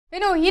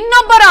ಇನ್ನು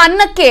ಇನ್ನೊಬ್ಬರ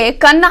ಅನ್ನಕ್ಕೆ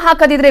ಕನ್ನ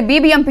ಹಾಕದಿದ್ರೆ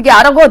ಬಿಬಿಎಂಪಿಗೆ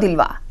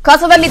ಅರಗೋದಿಲ್ವಾ?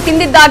 ಕಸದಲ್ಲಿ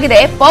ತಿಂದಿದ್ದಾಗಿದೆ,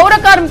 ಪೌರ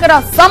ಕಾರ್ಮಿಕರ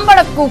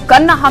ಸಂಬಳಕ್ಕೂ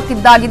ಕನ್ನ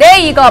ಹಾಕಿದ್ದಾಗಿದೆ.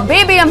 ಈಗ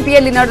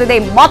ಬಿಬಿಎಂಪಿಯಲ್ಲಿ ನಡೆದಿದೆ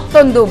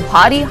ಮತ್ತೊಂದು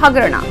ಭಾರೀ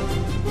ಹಗರಣ.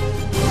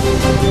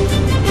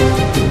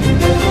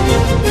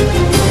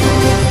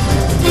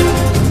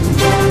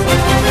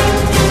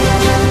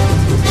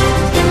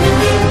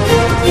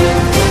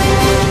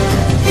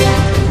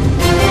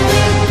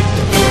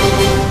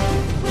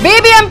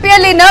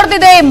 ಬಿಬಿಎಂಪಿಯಲ್ಲಿ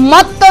ನಡೆದಿದೆ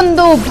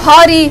ಮತ್ತೊಂದು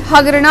ಭಾರೀ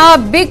ಹಗರಣ.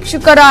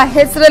 ಭಿಕ್ಷುಕರ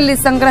ಹೆಸರಲ್ಲಿ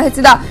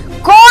ಸಂಗ್ರಹಿಸಿದ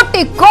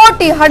ಕೋಟಿ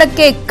ಕೋಟಿ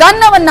ಹಣಕ್ಕೆ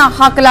ಕನ್ನವನ್ನ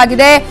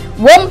ಹಾಕಲಾಗಿದೆ.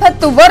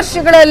 9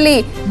 ವರ್ಷಗಳಲ್ಲಿ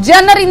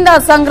ಜನರಿಂದ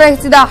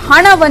ಸಂಗ್ರಹಿಸಿದ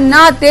ಹಣವನ್ನ,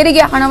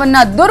 ತೆರಿಗೆ ಹಣವನ್ನ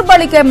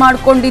ದುರ್ಬಳಕೆ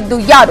ಮಾಡಿಕೊಂಡಿದ್ದು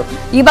ಯಾರು?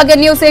 ಈ ಬಗ್ಗೆ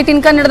ನ್ಯೂಸ್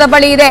 18 ಕನ್ನಡದ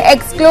ಬಳಿ ಇದೆ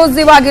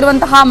ಎಕ್ಸ್ಕ್ಲೂಸಿವ್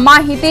ಆಗಿರುವಂತಹ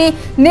ಮಾಹಿತಿ.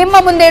 ನಿಮ್ಮ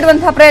ಮುಂದೆ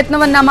ಇಡುವಂತಹ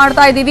ಪ್ರಯತ್ನವನ್ನ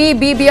ಮಾಡ್ತಾ ಇದ್ದೀವಿ.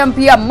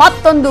 ಬಿಬಿಎಂಪಿಯ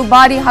ಮತ್ತೊಂದು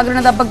ಭಾರೀ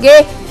ಹಗರಣದ ಬಗ್ಗೆ.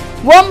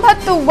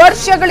 9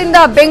 ವರ್ಷಗಳಿಂದ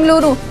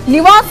ಬೆಂಗಳೂರು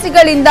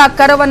ನಿವಾಸಿಗಳಿಂದ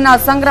ಕರವನ್ನ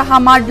ಸಂಗ್ರಹ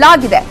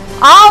ಮಾಡಲಾಗಿದೆ.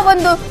 ಆ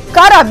ಒಂದು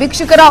ಕರ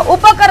ಭಿಕ್ಷುಕರ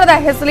ಉಪಕರದ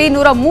ಹೆಸರಲ್ಲಿ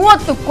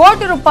 130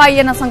 ಕೋಟಿ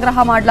ರೂಪಾಯಿಯನ್ನ ಸಂಗ್ರಹ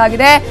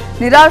ಮಾಡಲಾಗಿದೆ.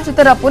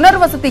 ನಿರಾಶ್ರಿತರ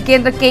ಪುನರ್ವಸತಿ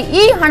ಕೇಂದ್ರಕ್ಕೆ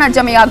ಈ ಹಣ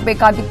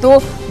ಜಮೆಯಾಗಬೇಕಾಗಿತ್ತು.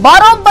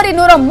 ಬರೋಬ್ಬರಿ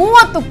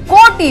 130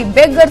 ಕೋಟಿ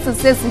ಬೆಗ್ಗರ್ಸ್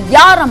ಸೆಸ್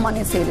ಯಾರ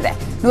ಮನೆ ಸೇರಿದೆ?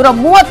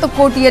 130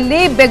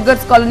 ಕೋಟಿಯಲ್ಲಿ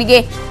ಬೆಗ್ಗರ್ಸ್ ಕಾಲೋನಿಗೆ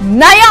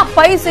ನಯ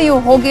ಪೈಸೆಯೂ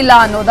ಹೋಗಿಲ್ಲ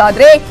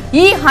ಅನ್ನೋದಾದ್ರೆ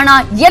ಈ ಹಣ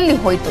ಎಲ್ಲಿ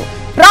ಹೋಯಿತು?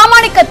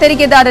 ಪ್ರಾಮಾಣಿಕ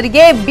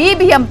ತೆರಿಗೆದಾರರಿಗೆ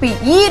ಬಿಬಿಎಂಪಿ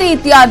ಈ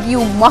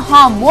ರೀತಿಯಾಗಿಯೂ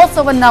ಮಹಾ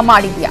ಮೋಸವನ್ನ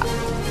ಮಾಡಿದ್ಯಾ?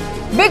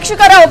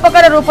 ಭಿಕ್ಷುಕರ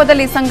ಉಪಕರ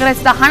ರೂಪದಲ್ಲಿ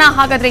ಸಂಗ್ರಹಿಸಿದ ಹಣ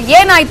ಹಾಗಾದ್ರೆ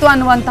ಏನಾಯ್ತು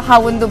ಅನ್ನುವಂತಹ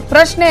ಒಂದು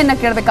ಪ್ರಶ್ನೆಯನ್ನ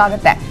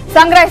ಕೇಳಬೇಕಾಗತ್ತೆ.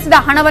 ಸಂಗ್ರಹಿಸಿದ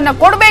ಹಣವನ್ನ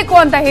ಕೊಡಬೇಕು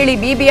ಅಂತ ಹೇಳಿ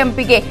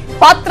ಬಿಬಿಎಂಪಿಗೆ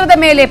ಪತ್ರದ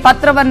ಮೇಲೆ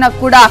ಪತ್ರವನ್ನ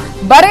ಕೂಡ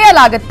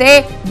ಬರೆಯಲಾಗುತ್ತೆ.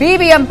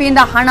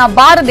 ಬಿಬಿಎಂಪಿಯಿಂದ ಹಣ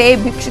ಬಾರದೆ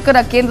ಭಿಕ್ಷುಕರ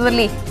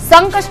ಕೇಂದ್ರದಲ್ಲಿ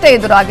ಸಂಕಷ್ಟ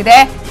ಎದುರಾಗಿದೆ.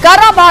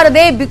 ಕರ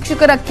ಬಾರದೆ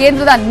ಭಿಕ್ಷುಕರ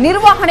ಕೇಂದ್ರದ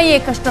ನಿರ್ವಹಣೆಯೇ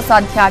ಕಷ್ಟ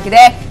ಸಾಧ್ಯ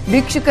ಆಗಿದೆ.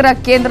 ಭಿಕ್ಷುಕರ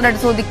ಕೇಂದ್ರ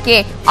ನಡೆಸೋದಕ್ಕೆ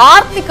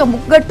ಆರ್ಥಿಕ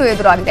ಮುಗ್ಗಟ್ಟು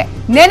ಎದುರಾಗಿದೆ.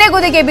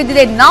 ನೆನೆಗುದಿಗೆ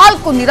ಬಿದ್ದಿದೆ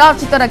 4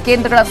 ನಿರಾಶ್ರಿತರ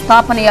ಕೇಂದ್ರಗಳ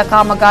ಸ್ಥಾಪನೆಯ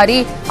ಕಾಮಗಾರಿ.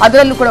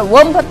 ಅದರಲ್ಲೂ ಕೂಡ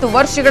 9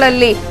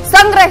 ವರ್ಷಗಳಲ್ಲಿ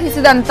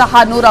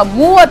ಸಂಗ್ರಹಿಸಿದಂತಹ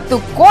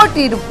 130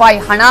 ಕೋಟಿ ರೂಪಾಯಿ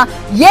ಹಣ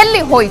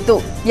ಎಲ್ಲಿ ಹೋಯಿತು?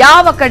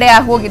 ಯಾವ ಕಡೆ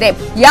ಹೋಗಿದೆ?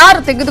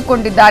 ಯಾರು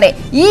ತೆಗೆದುಕೊಂಡಿದ್ದಾರೆ?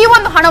 ಈ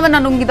ಒಂದು ಹಣವನ್ನ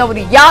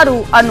ನುಂಗಿದವರು ಯಾರು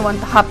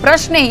ಅನ್ನುವಂತಹ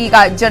ಪ್ರಶ್ನೆ ಈಗ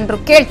ಜನರು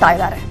ಕೇಳ್ತಾ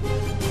ಇದ್ದಾರೆ.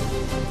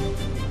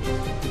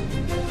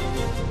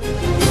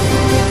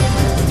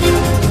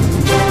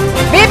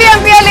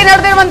 ಬಿಬಿಎಂಪಿಯಲ್ಲಿ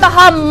ನಡೆದಿರುವಂತಹ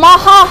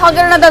ಮಹಾ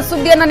ಹಗರಣದ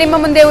ಸುದ್ದಿಯನ್ನು ನಿಮ್ಮ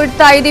ಮುಂದೆ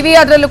ಇಡ್ತಾ ಇದ್ದೀವಿ.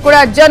 ಅದರಲ್ಲೂ ಕೂಡ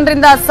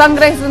ಜನರಿಂದ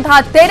ಸಂಗ್ರಹಿಸಿದಂತಹ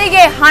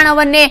ತೆರಿಗೆ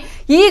ಹಣವನ್ನೇ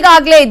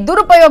ಈಗಾಗಲೇ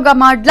ದುರುಪಯೋಗ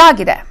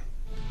ಮಾಡಲಾಗಿದೆ.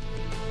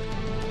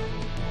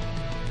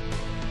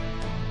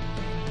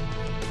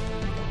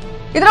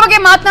 ಇದರ ಬಗ್ಗೆ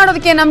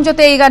ಮಾತನಾಡೋದಕ್ಕೆ ನಮ್ಮ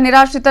ಜೊತೆ ಈಗ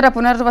ನಿರಾಶ್ರಿತರ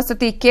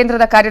ಪುನರ್ವಸತಿ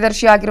ಕೇಂದ್ರದ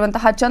ಕಾರ್ಯದರ್ಶಿ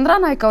ಆಗಿರುವಂತಹ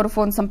ಚಂದ್ರನಾಯ್ಕ ಅವರು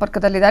ಫೋನ್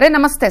ಸಂಪರ್ಕದಲ್ಲಿದ್ದಾರೆ.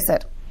 ನಮಸ್ತೆ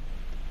ಸರ್.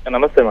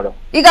 ನಮಸ್ತೆ ಮೇಡಮ್.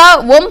 ಈಗ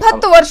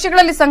 9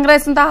 ವರ್ಷಗಳಲ್ಲಿ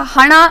ಸಂಗ್ರಹಿಸಿದಂತಹ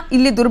ಹಣ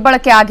ಇಲ್ಲಿ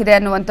ದುರ್ಬಳಕೆ ಆಗಿದೆ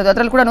ಅನ್ನುವಂಥದ್ದು.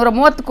 ಅದರಲ್ಲೂ ಕೂಡ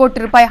 130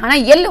 ಕೋಟಿ ರೂಪಾಯಿ ಹಣ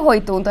ಎಲ್ಲಿ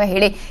ಹೋಯಿತು ಅಂತ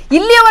ಹೇಳಿ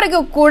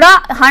ಇಲ್ಲಿಯವರೆಗೂ ಕೂಡ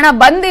ಹಣ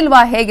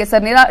ಬಂದಿಲ್ವಾ? ಹೇಗೆ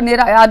ಸರ್?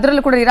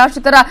 ಅದರಲ್ಲೂ ಕೂಡ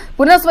ನಿರಾಶ್ರಿತರ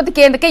ಪುನರ್ವಸತಿ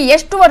ಕೇಂದ್ರಕ್ಕೆ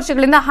ಎಷ್ಟು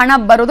ವರ್ಷಗಳಿಂದ ಹಣ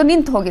ಬರೋದು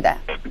ನಿಂತು ಹೋಗಿದೆ?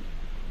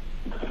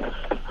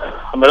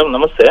 ಮೇಡಮ್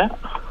ನಮಸ್ತೆ.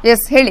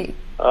 ಎಸ್ ಹೇಳಿ.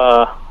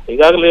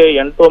 ಈಗಾಗಲೇ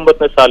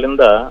 8-9ನೇ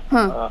ಸಾಲಿಂದ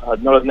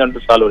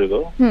 17-18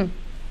 ಸಾಲವರೆಗೂ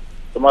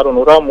ಸುಮಾರು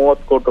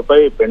 130 ಕೋಟಿ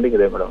ರೂಪಾಯಿ ಪೆಂಡಿಂಗ್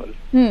ಇದೆ ಮೇಡಮ್.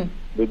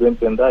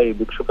 ಬಿಬಿಎಂಪಿಯಿಂದ ಈ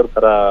ಭಿಕ್ಷುಕರ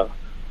ತರ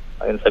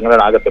ಏನ್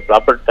ಸಂಗ್ರಹಣೆ ಆಗುತ್ತೆ,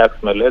 ಪ್ರಾಪರ್ಟಿ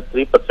ಟ್ಯಾಕ್ಸ್ ಮೇಲೆ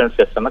 3%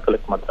 ಸೆಸ್ ಅನ್ನ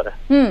ಕಲೆಕ್ಟ್ ಮಾಡ್ತಾರೆ.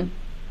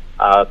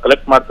 ಆ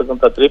ಕಲೆಕ್ಟ್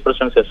ಮಾಡ್ತಕ್ಕಂಥ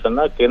 3% ಸೆಸ್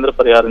ಅನ್ನ ಕೇಂದ್ರ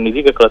ಪರಿಹಾರ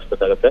ನಿಧಿಗೆ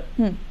ಕಳಿಸ್ಬೇಕಾಗತ್ತೆ.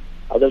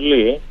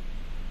 ಅದರಲ್ಲಿ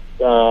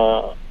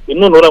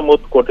ಇನ್ನೂ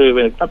 130 ಕೋಟಿ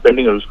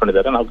ಪೆಂಡಿಂಗ್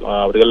ಉಳಿಸ್ಕೊಂಡಿದ್ದಾರೆ. ನಾವು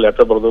ಅವರಿಗೆಲ್ಲ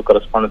ಲೆಟರ್ ಬರೆದು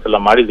ಕರೆಸ್ಪಾಂಡೆನ್ಸ್ ಎಲ್ಲ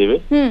ಮಾಡಿದೀವಿ.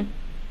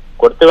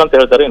 ಕೊಡ್ತೇವೆ ಅಂತ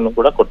ಹೇಳ್ತಾರೆ, ಇನ್ನೂ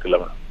ಕೂಡ ಕೊಟ್ಟಿಲ್ಲ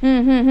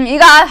ಮೇಡಮ್.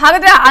 ಈಗ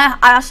ಹಾಗಾದ್ರೆ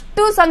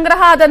ಅಷ್ಟು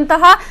ಸಂಗ್ರಹ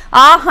ಆದಂತಹ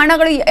ಆ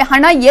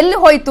ಹಣ ಎಲ್ಲಿ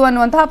ಹೋಯ್ತು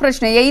ಅನ್ನುವಂತಹ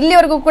ಪ್ರಶ್ನೆ.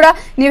 ಇಲ್ಲಿವರೆಗೂ ಕೂಡ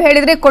ನೀವು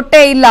ಹೇಳಿದ್ರೆ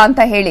ಕೊಟ್ಟೇ ಇಲ್ಲ ಅಂತ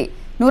ಹೇಳಿ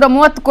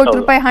 130 ಕೋಟಿ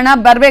ರೂಪಾಯಿ ಹಣ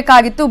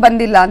ಬರ್ಬೇಕಾಗಿತ್ತು,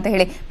 ಬಂದಿಲ್ಲ ಅಂತ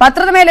ಹೇಳಿ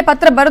ಪತ್ರದ ಮೇಲೆ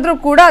ಪತ್ರ ಬರೆದ್ರು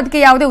ಕೂಡ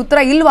ಅದಕ್ಕೆ ಯಾವುದೇ ಉತ್ತರ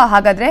ಇಲ್ವಾ?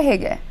 ಹಾಗಾದ್ರೆ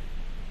ಹೇಗೆ?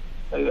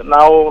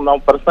 ನಾವು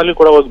ಪರ್ಸನಲಿ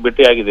ಕೂಡ ಹೋಗಿ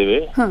ಭೇಟಿ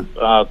ಆಗಿದ್ದೀವಿ.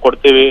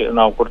 ಕೊಡ್ತೀವಿ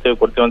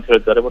ಅಂತ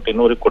ಹೇಳ್ತಾರೆ, ಬಟ್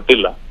ಇನ್ನೂವರೆಗೆ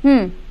ಕೊಟ್ಟಿಲ್ಲ.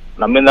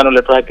 ನಮ್ಮಿಂದಾನು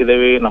ಲೆಟರ್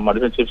ಹಾಕಿದ್ದೇವೆ, ನಮ್ಮ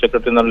ಅಡಿಷನಲ್ ಚೀಫ್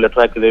ಸೆಕ್ರೆಟರಿಯಿಂದಾನು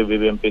ಲೆಟರ್ ಹಾಕಿದ್ದೇವೆ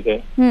ಬಿಬಿಎಂಪಿಗೆ.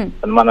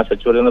 ಸನ್ಮಾನ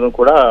ಸಚಿವರಿಂದನೂ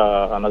ಕೂಡ,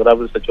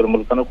 ನಗರಾಭಿವೃದ್ಧಿ ಸಚಿವರ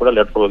ಮೂಲಕನೂ ಕೂಡ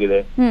ಲೆಟರ್ ಹೋಗಿದೆ.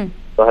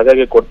 ಸೊ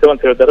ಹಾಗಾಗಿ ಕೊಡ್ತೇವೆ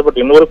ಅಂತ ಹೇಳ್ತಾರೆ, ಬಟ್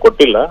ಇನ್ನೂವರೆಗೆ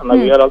ಕೊಟ್ಟಿಲ್ಲ.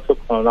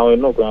 ನಾವು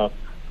ಇನ್ನೂ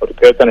ಅವ್ರು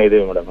ಕೇಳ್ತಾನೆ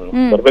ಇದೀವಿ ಮೇಡಮ್.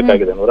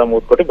 ಬರ್ಬೇಕಾಗಿದೆ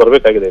 130 ಕೋಟಿ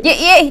ಬರ್ಬೇಕಾಗಿದೆ.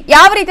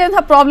 ಯಾವ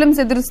ರೀತಿಯಾದಂತಹ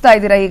ಪ್ರಾಬ್ಲಮ್ಸ್ ಎದುರಿಸ್ತಾ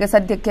ಇದ್ದೀರಾ ಈಗ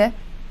ಸದ್ಯಕ್ಕೆ?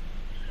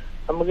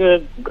 ನಮಗೆ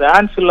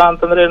ಗ್ರಾಂಟ್ಸ್ ಇಲ್ಲ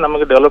ಅಂತಂದ್ರೆ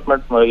ನಮಗೆ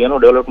ಏನು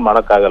ಡೆವಲಪ್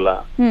ಮಾಡಕ್ ಆಗಲ್ಲ.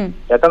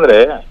 ಯಾಕಂದ್ರೆ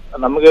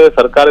ನಮಗೆ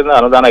ಸರ್ಕಾರದಿಂದ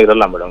ಅನುದಾನ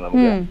ಇರಲ್ಲ ಮೇಡಮ್.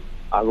 ನಮಗೆ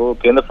ಹಾಗೂ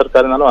ಕೇಂದ್ರ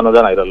ಸರ್ಕಾರದಿಂದನೂ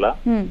ಅನುದಾನ ಇರಲ್ಲ.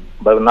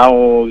 ನಾವು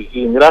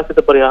ಈ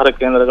ನಿರಾಶ್ರಿತ ಪರಿಹಾರ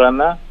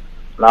ಕೇಂದ್ರಗಳನ್ನ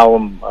ನಾವು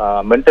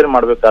ಮೇಂಟೈನ್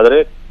ಮಾಡ್ಬೇಕಾದ್ರೆ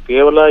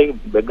ಕೇವಲ ಈ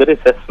ಬೆಗ್ಗರಿ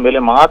ಸೆಸ್ ಮೇಲೆ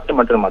ಮಾತ್ರ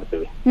ಮೇಂಟೈನ್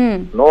ಮಾಡ್ತೀವಿ.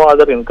 ನೋ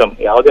ಅದರ್ ಇನ್ಕಮ್,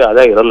 ಯಾವುದೇ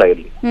ಆದಾಯ ಇರಲ್ಲ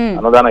ಇಲ್ಲಿ,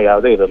 ಅನುದಾನ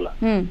ಯಾವುದೇ ಇರಲ್ಲ.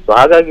 ಸೊ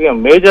ಹಾಗಾಗಿ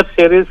major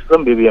share is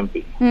from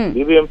BBMP.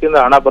 ಬಿಬಿಎಂಪಿಯಿಂದ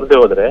ಹಣ ಬರ್ದೇ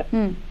ಹೋದ್ರೆ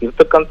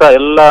ಇರ್ತಕ್ಕಂತ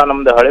ಎಲ್ಲಾ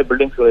ನಮ್ದು ಹಳೆ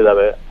ಬಿಲ್ಡಿಂಗ್ಸ್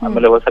ಗಳಿದಾವೆ,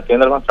 ಆಮೇಲೆ ಹೊಸ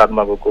ಕೇಂದ್ರಗಳನ್ನ ಸ್ಟಾರ್ಟ್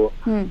ಮಾಡ್ಬೇಕು.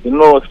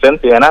 ಇನ್ನು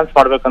ಸ್ಟ್ರೆಂತ್ ಎನ್ಹಾನ್ಸ್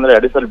ಮಾಡ್ಬೇಕಂದ್ರೆ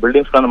ಅಡಿಷನಲ್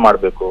ಬಿಲ್ಡಿಂಗ್ಸ್ ಗಳನ್ನ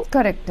ಮಾಡ್ಬೇಕು,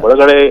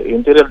 ಒಳಗಡೆ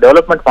ಇಂಟೀರಿಯರ್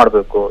ಡೆವಲಪ್ಮೆಂಟ್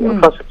ಮಾಡ್ಬೇಕು,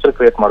 ಇನ್ಫ್ರಾಸ್ಟ್ರಕ್ಚರ್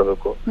ಕ್ರಿಯೇಟ್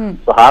ಮಾಡ್ಬೇಕು.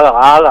 ಸೊ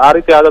ಆ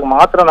ರೀತಿ ಆದಾಗ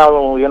ಮಾತ್ರ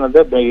ನಾವು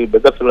ಏನಂದ್ರೆ ಈ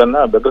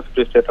ಬೆಗ್ಗರ್ಸ್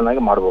ಫ್ರೀ ಸ್ಟೇಟ್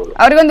ಅನ್ನಾಗಿ ಮಾಡಬಹುದು.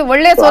 ಅವರಿಗೊಂದು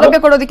ಒಳ್ಳೆ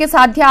ಸೌಲಭ್ಯ ಕೊಡೋದಕ್ಕೆ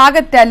ಸಾಧ್ಯ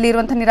ಆಗತ್ತೆ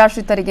ಅಲ್ಲಿರುವಂತಹ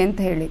ನಿರಾಶ್ರಿತರಿಗೆ ಅಂತ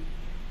ಹೇಳಿ.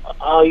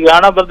 ಈ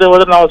ಹಣ ಬರ್ದೇ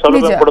ಹೋದ್ರೆ ನಾವು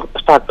ಸೌಲಭ್ಯ ಕೊಡೋದು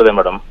ಕಷ್ಟ ಆಗ್ತದೆ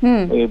ಮೇಡಮ್.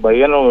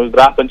 ಏನು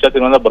ಗ್ರಾಮ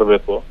ಪಂಚಾಯತಿಗಳಿಂದ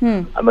ಬರಬೇಕು,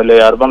 ಆಮೇಲೆ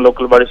urban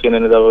local bodies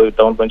ಏನೇನಿದಾವೆ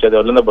town panchayat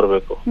ಅಲ್ಲಿಂದ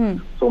ಬರಬೇಕು.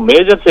 ಸೊ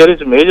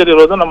ಮೇಜರ್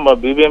ಇರೋದು ನಮ್ಮ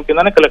BBMP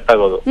ಇಂದಾನೆ ಕಲೆಕ್ಟ್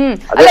ಆಗೋದು.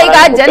 ಈಗ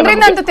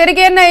ಜನರಿಂದ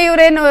ತೆರಿಗೆಯನ್ನ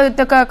ಇವರೇನು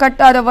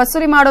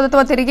ವಸೂಲಿ ಮಾಡೋದು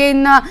ಅಥವಾ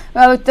ತೆರಿಗೆಯನ್ನ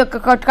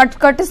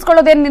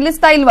ಕಟ್ಟಿಸ್ಕೊಳ್ಳೋದೇನು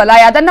ನಿಲ್ಲಿಸ್ತಾ ಇಲ್ವಲ್ಲ,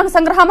 ಅದನ್ನ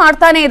ಸಂಗ್ರಹ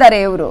ಮಾಡ್ತಾನೆ ಇದ್ದಾರೆ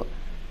ಇವರು.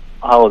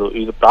 ಹೌದು,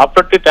 ಈಗ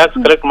ಪ್ರಾಪರ್ಟಿ ಟ್ಯಾಕ್ಸ್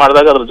ಕಲೆಕ್ಟ್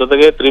ಮಾಡಿದಾಗ ಅದ್ರ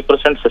ಜೊತೆಗೆ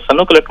 3% ಸೆಸ್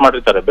ಅನ್ನು ಕಲೆಕ್ಟ್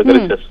ಮಾಡಿರ್ತಾರೆ,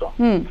 ಬೆಗರಿ ಸೆಸ್.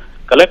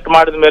 ಕಲೆಕ್ಟ್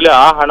ಮಾಡಿದ ಮೇಲೆ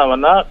ಆ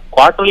ಹಣವನ್ನ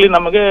ಕ್ವಾರ್ಟರ್ಲಿ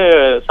ನಮಗೆ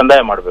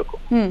ಸಂದಾಯ ಮಾಡಬೇಕು.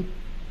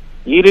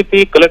 ಈ ರೀತಿ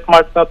ಕಲೆಕ್ಟ್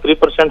ಮಾಡಿದ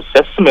 3%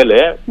 ಸೆಸ್ ಮೇಲೆ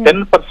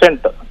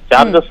 10%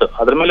 ಚಾರ್ಜಸ್,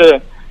 ಅದ್ರ ಮೇಲೆ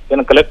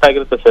ಏನು ಕಲೆಕ್ಟ್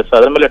ಆಗಿರುತ್ತೆ ಸೆಸ್,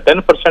 ಅದ್ರ ಮೇಲೆ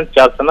 10%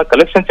 ಚಾರ್ಜ್ ಅನ್ನ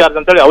ಕಲೆಕ್ಷನ್ ಚಾರ್ಜ್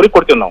ಅಂತ ಹೇಳಿ ಅವ್ರಿಗೆ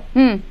ಕೊಡ್ತೀವಿ ನಾವು.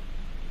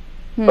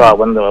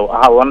 ಒಂದು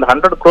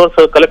 100 crores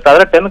ಕಲೆಕ್ಟ್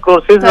ಆದ್ರೆ 10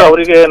 crores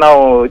ಅವರಿಗೆ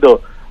ನಾವು ಇದು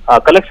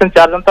ಕಲೆಕ್ಷನ್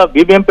ಚಾರ್ಜ್ ಅಂತ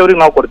BBMP ಅವ್ರಿಗೆ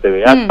ನಾವು ಕೊಡ್ತೇವೆ.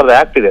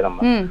 ಆಕ್ಟ್ ಇದೆ ನಮ್ಮ.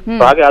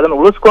 ಹಾಗೆ ಅದನ್ನ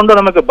ಉಳಿಸ್ಕೊಂಡು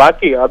ನಮಗೆ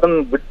ಬಾಕಿ ಅದನ್ನ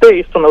ಬಿಟ್ಟೆ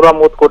ಇಷ್ಟು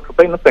 130 ಕೋಟಿ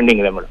ರೂಪಾಯಿ ಇನ್ನು ಪೆಂಡಿಂಗ್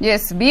ಇದೆ ಮೇಡಮ್.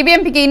 ಎಸ್,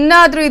 BBMPಗೆ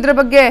ಇನ್ನಾದ್ರೂ ಇದ್ರ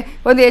ಬಗ್ಗೆ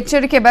ಒಂದು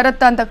ಎಚ್ಚರಿಕೆ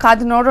ಬರುತ್ತಾ ಅಂತ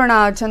ಕಾದು ನೋಡೋಣ.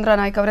 ಚಂದ್ರ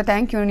ನಾಯ್ಕ ಅವರೇ,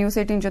 ಥ್ಯಾಂಕ್ ಯು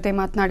News18 ಜೊತೆ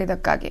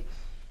ಮಾತನಾಡಿದಕ್ಕಾಗಿ.